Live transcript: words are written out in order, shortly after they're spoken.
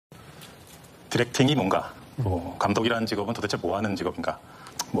디렉팅이 뭔가, 뭐 감독이라는 직업은 도대체 뭐 하는 직업인가?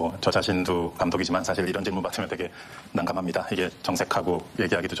 뭐 저 자신도 감독이지만 사실 이런 질문 받으면 되게 난감합니다. 이게 정색하고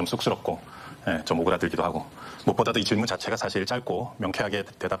얘기하기도 좀 쑥스럽고 좀 오그라들기도 하고 무엇보다도 이 질문 자체가 사실 짧고 명쾌하게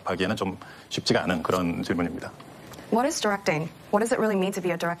대답하기에는 좀 쉽지가 않은 그런 질문입니다. What is directing? What does it really mean to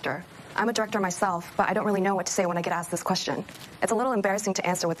be a director? I'm a director myself, but I don't really know what to say when I get asked this question. It's a little embarrassing to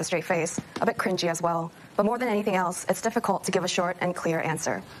answer with a straight face, a bit cringy as well. But more than anything else, it's difficult to give a short and clear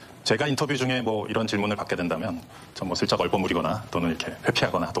answer. 제가 인터뷰 중에 뭐 이런 질문을 받게 된다면 전 뭐 슬쩍 얼버무리거나 또는 이렇게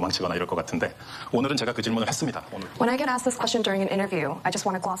회피하거나 도망치거나 이럴 것 같은데 오늘은 제가 그 질문을 했습니다. 오늘. When I get asked this question during an interview, I just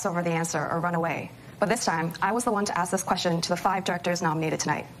want to gloss over the answer or run away. But this time, I was the one to ask this question to the 5 directors nominated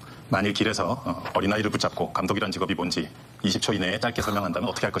tonight. 만일 길에서 어린아이를 붙잡고 감독이란 직업이 뭔지 20초 이내에 짧게 설명한다면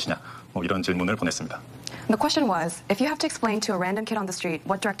어떻게 할 것이냐 뭐 이런 질문을 보냈습니다. The question was, if you have to explain to a random kid on the street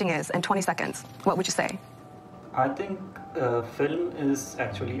what directing is in 20 seconds, what would you say? I think film is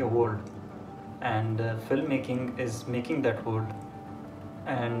actually a world, and filmmaking is making that world,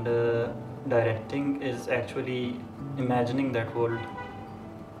 and directing is actually imagining that world,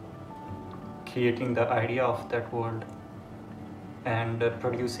 creating the idea of that world, and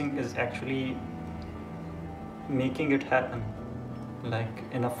producing is actually making it happen, like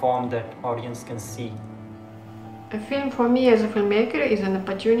in a form that audience can see. A film for me as a filmmaker is an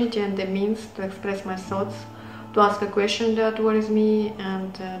opportunity and a means to express my thoughts, to ask a question that worries me,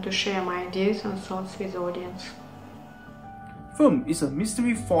 and to share my ideas and thoughts with the audience. Film is a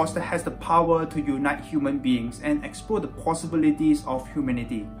mystery force that has the power to unite human beings and explore the possibilities of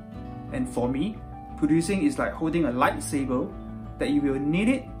humanity. And for me, producing is like holding a lightsaber that you will need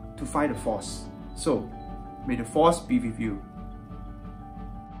it to fight the force. So, may the force be with you.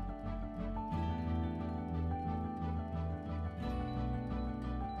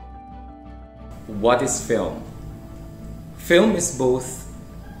 What is film? Film is both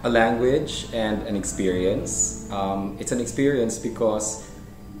a language and an experience. It's an experience because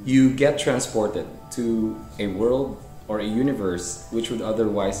you get transported to a world or a universe which would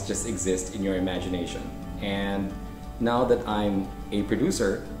otherwise just exist in your imagination. And now that I'm a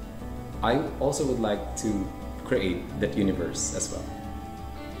producer, I also would like to create that universe as well.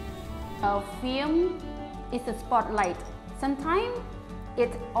 A film is a spotlight. Sometimes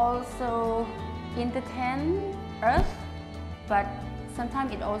it also entertains us, but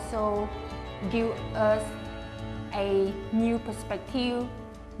sometimes it also gives us a new perspective,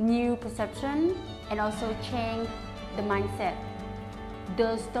 new perception, and also change the mindset.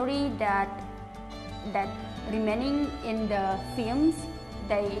 The story that remaining in the films,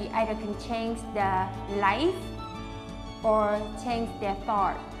 they either can change their life or change their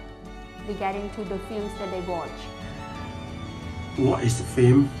thought regarding to the films that they watch. What is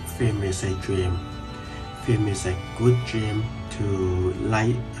film? Film is a dream. Film is a good dream to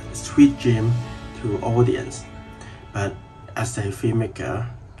light, sweet dream to audience. But as a filmmaker,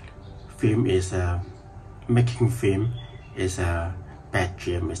 film is making film is a bad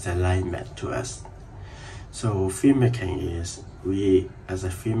dream, it's a nightmare to us. So filmmaking is we as a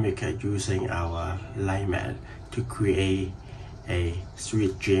filmmaker using our nightmare to create a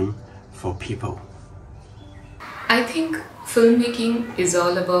sweet dream for people. I think filmmaking is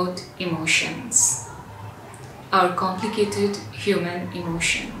all about emotions, our complicated human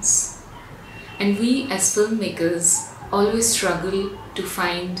emotions. And we as filmmakers always struggle to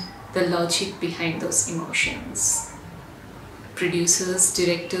find the logic behind those emotions. Producers,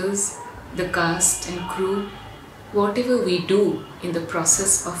 directors, the cast and crew, whatever we do in the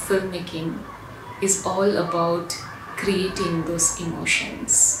process of filmmaking is all about creating those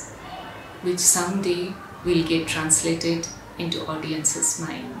emotions, which someday will get translated into audience's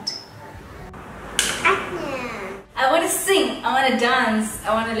mind. I want to sing, I want to dance,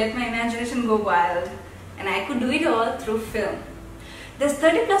 I want to let my imagination go wild, and I could do it all through film. There's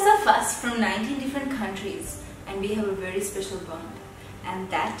 30 plus of us from 19 different countries, and we have a very special bond, and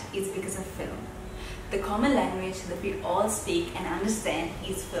that is because of film. The common language that we all speak and understand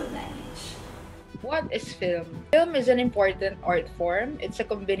is film language. What is film? Film is an important art form. It's a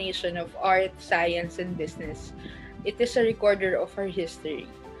combination of art, science, and business. It is a recorder of our history,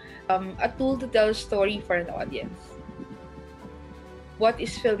 a tool to tell a story for an audience. What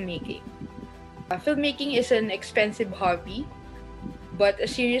is filmmaking? Filmmaking is an expensive hobby, but a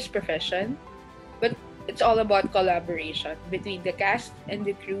serious profession. But it's all about collaboration between the cast and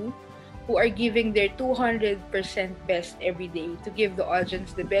the crew, who are giving their 200% best every day to give the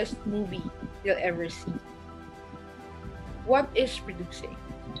audience the best movie they'll ever see. What is producing?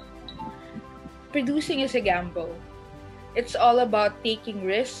 Producing is a gamble. It's all about taking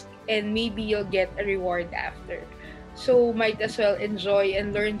risks and maybe you'll get a reward after. So might as well enjoy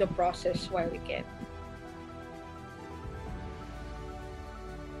and learn the process while we can.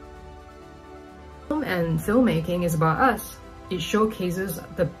 Film and filmmaking is about us. It showcases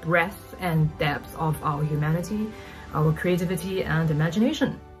the breadth and depth of our humanity, our creativity and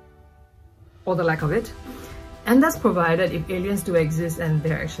imagination, or the lack of it. And that's provided if aliens do exist and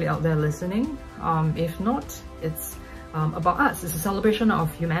they're actually out there listening. If not, it's about us. It's a celebration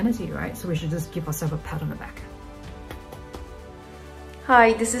of humanity, right? So we should just give ourselves a pat on the back.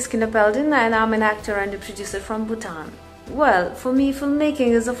 Hi, this is Kina Peldin and I'm an actor and a producer from Bhutan. Well, for me,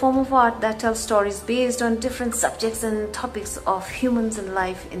 filmmaking is a form of art that tells stories based on different subjects and topics of humans and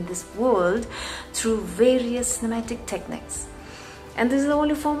life in this world through various cinematic techniques. And this is the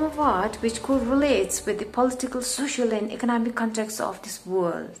only form of art which correlates with the political, social and economic context of this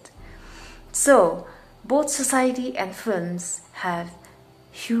world. So, both society and films have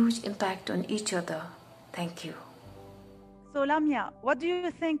huge impact on each other. Thank you. So Lamia, what do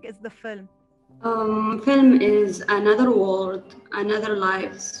you think is the film? Film is another world, another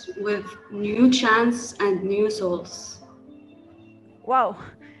lives with new chance and new souls. Wow,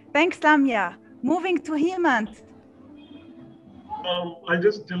 thanks Lamia. Moving to Hemant. I'll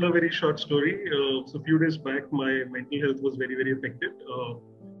just tell a very short story. So a few days back, my mental health was very, very affected,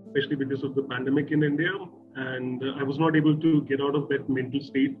 especially because of the pandemic in India. And I was not able to get out of that mental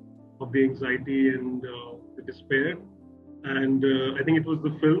state of the anxiety and the despair. And I think it was the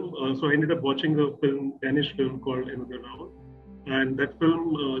film. So I ended up watching a film, Danish film called Another Round. And that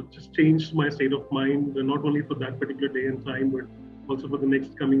film just changed my state of mind, not only for that particular day and time, but also for the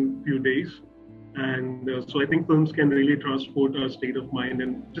next coming few days. And so I think films can really transport our state of mind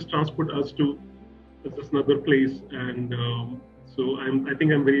and just transport us to just another place. And so I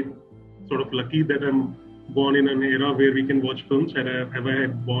think I'm very sort of lucky that I'm born in an era where we can watch films. Had I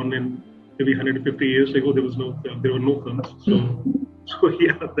had born in maybe 150 years ago, there were no films. So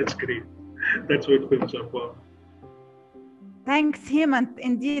yeah, that's great. That's what films are for. Thanks, Hemant.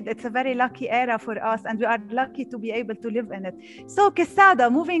 Indeed, it's a very lucky era for us, and we are lucky to be able to live in it. So,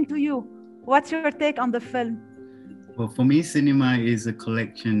 Quesada, moving to you. What's your take on the film? Well, for me, cinema is a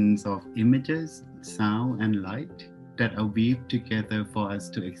collection of images, sound, and light that are weaved together for us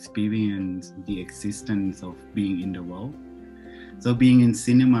to experience the existence of being in the world. So being in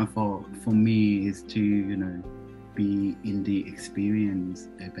cinema for me is to, be in the experience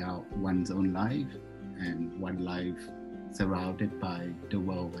about one's own life and one life surrounded by the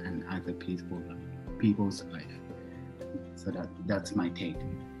world and other people's life. So that's my take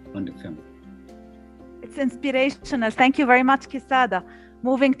on the film. It's inspirational. Thank you very much, Quesada.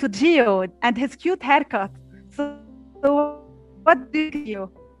 Moving to Gio and his cute haircut. So what do you?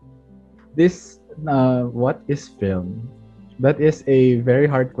 What is film? That is a very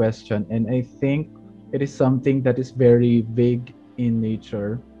hard question, and I think it is something that is very vague in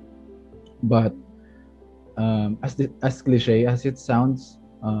nature. But as cliche as it sounds,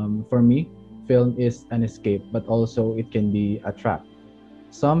 for me, film is an escape, but also it can be a trap.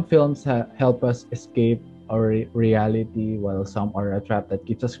 Some films help us escape our reality, while some are a trap that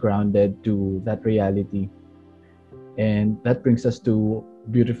keeps us grounded to that reality. And that brings us to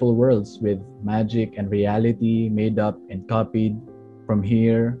beautiful worlds with magic and reality made up and copied from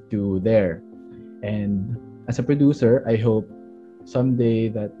here to there. And as a producer, I hope someday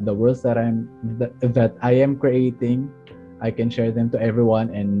that the worlds that I am creating, I can share them to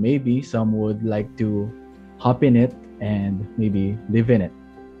everyone, and maybe some would like to hop in it and maybe live in it.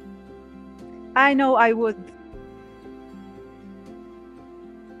 I know I would.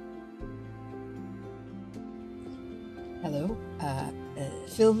 Hello.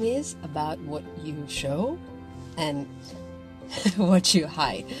 Film is about what you show and what you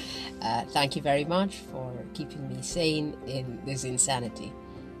hide. Thank you very much for keeping me sane in this insanity.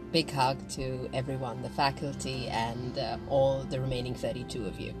 Big hug to everyone, the faculty, and all the remaining 32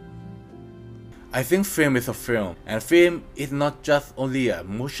 of you. I think film is a film, and film is not just only a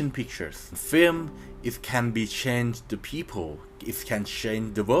motion pictures. Film, it can be change the people, it can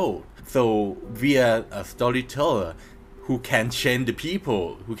change the world. So we are a storyteller who can change the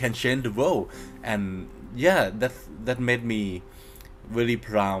people, who can change the world. And yeah, that made me really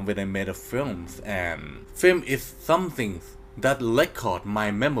proud when I made a film. And film is something that record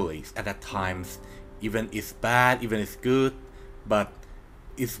my memories at that times, even it's bad, even it's good, but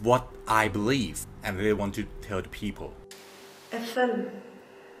it's what I believe and really want to tell the people. A film,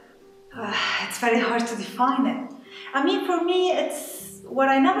 it's very hard to define it. I mean, for me, it's what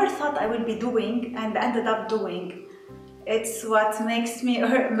I never thought I would be doing and ended up doing. It's what makes me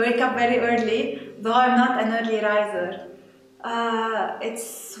wake up very early, though I'm not an early riser.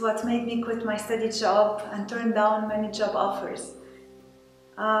 It's what made me quit my steady job and turn down many job offers.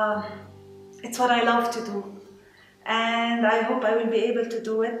 It's what I love to do, and I hope I will be able to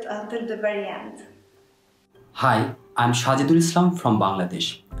do it until the very end. Hi, I'm Shahidul Islam from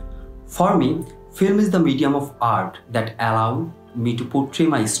Bangladesh. For me, film is the medium of art that allows me to portray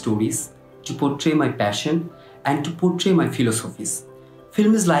my stories, to portray my passion, and to portray my philosophies.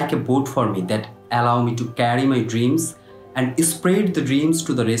 Film is like a boat for me that allows me to carry my dreams and spread the dreams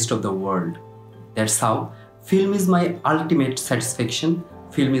to the rest of the world. That's how film is my ultimate satisfaction,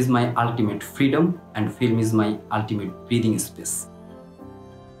 film is my ultimate freedom, and film is my ultimate breathing space.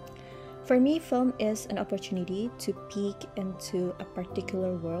 For me, film is an opportunity to peek into a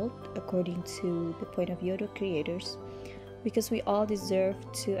particular world according to the point of view of the creators, because we all deserve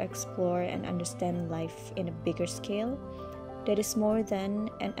to explore and understand life in a bigger scale that is more than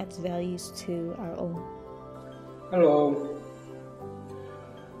and adds values to our own. Hello.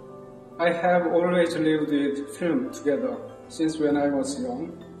 I have always lived with film together since when I was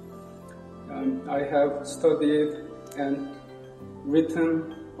young. I have studied and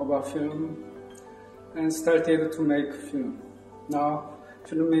written about film and started to make film. Now,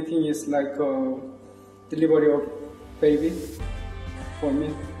 filmmaking is like a delivery of baby for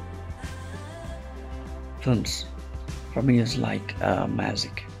me. Films, for me, is like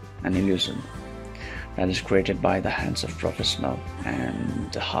magic, an illusion that is created by the hands of professional and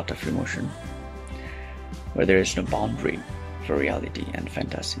the heart of emotion, where there is no boundary for reality and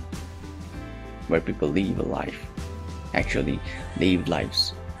fantasy, where people live a life, actually live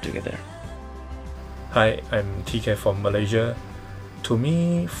lives together. Hi, I'm TK from Malaysia. To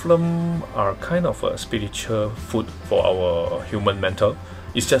me, film are kind of a spiritual food for our human mental.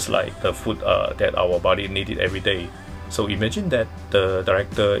 It's just like the food that our body needed every day. So imagine that the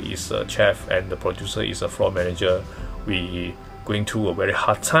director is a chef and the producer is a floor manager. We going through a very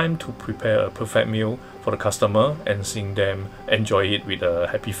hard time to prepare a perfect meal for the customer and seeing them enjoy it with a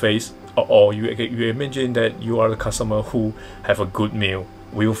happy face. Or you imagine that you are the customer who have a good meal.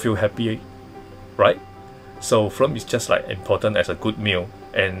 Will feel happy, right? So film is just like important as a good meal,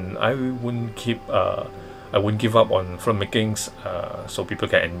 and I wouldn't give up on filmmaking so people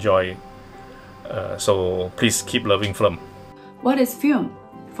can enjoy. So please keep loving film. What is film?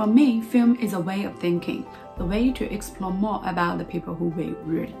 For me, film is a way of thinking, the way to explore more about the people who we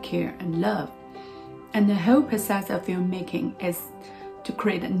really care and love. And the whole process of filmmaking is to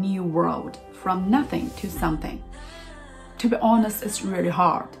create a new world from nothing to something. To be honest, it's really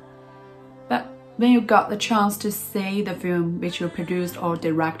hard. But when you got the chance to see the film which you produced or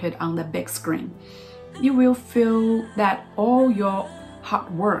directed on the big screen, you will feel that all your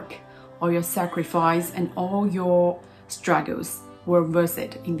hard work, all your sacrifice, and all your struggles were worth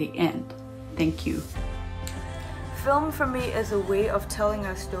it in the end. Thank you. Film for me is a way of telling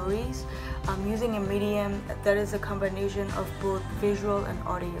our stories using a medium that is a combination of both visual and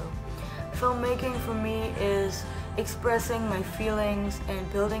audio. Filmmaking for me is expressing my feelings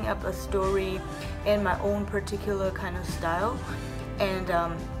and building up a story in my own particular kind of style, and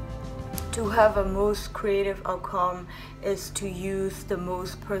to have a most creative outcome is to use the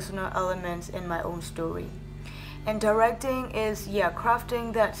most personal elements in my own story. And directing is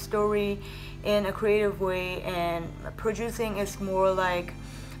crafting that story in a creative way, and producing is more like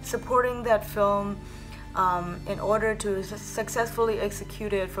supporting that film in order to successfully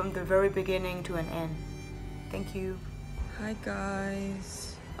execute it from the very beginning to an end. Thank you. Hi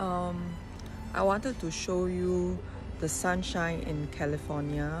guys. I wanted to show you the sunshine in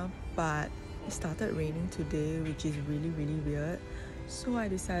California, but it started raining today, which is really weird. So I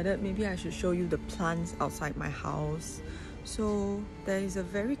decided maybe I should show you the plants outside my house. So there is a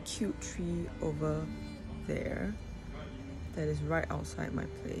very cute tree over there that is right outside my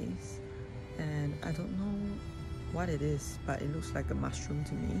place, and I don't know what it is, but it looks like a mushroom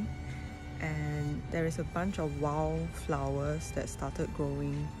to me. And there is a bunch of wildflowers that started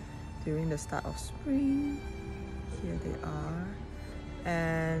growing during the start of spring. Here they are.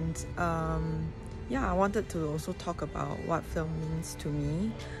 And I wanted to also talk about what film means to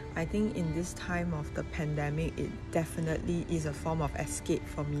me. I think in this time of the pandemic, it definitely is a form of escape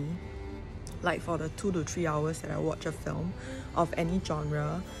for me. Like for the 2 to 3 hours that I watch a film of any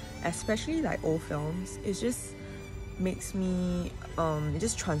genre, especially like old films, it just makes me, it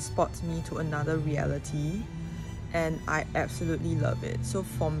just transports me to another reality, and I absolutely love it. So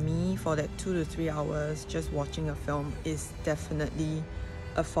for me, for that 2 to 3 hours, just watching a film is definitely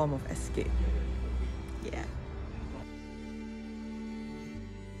a form of escape. Yeah.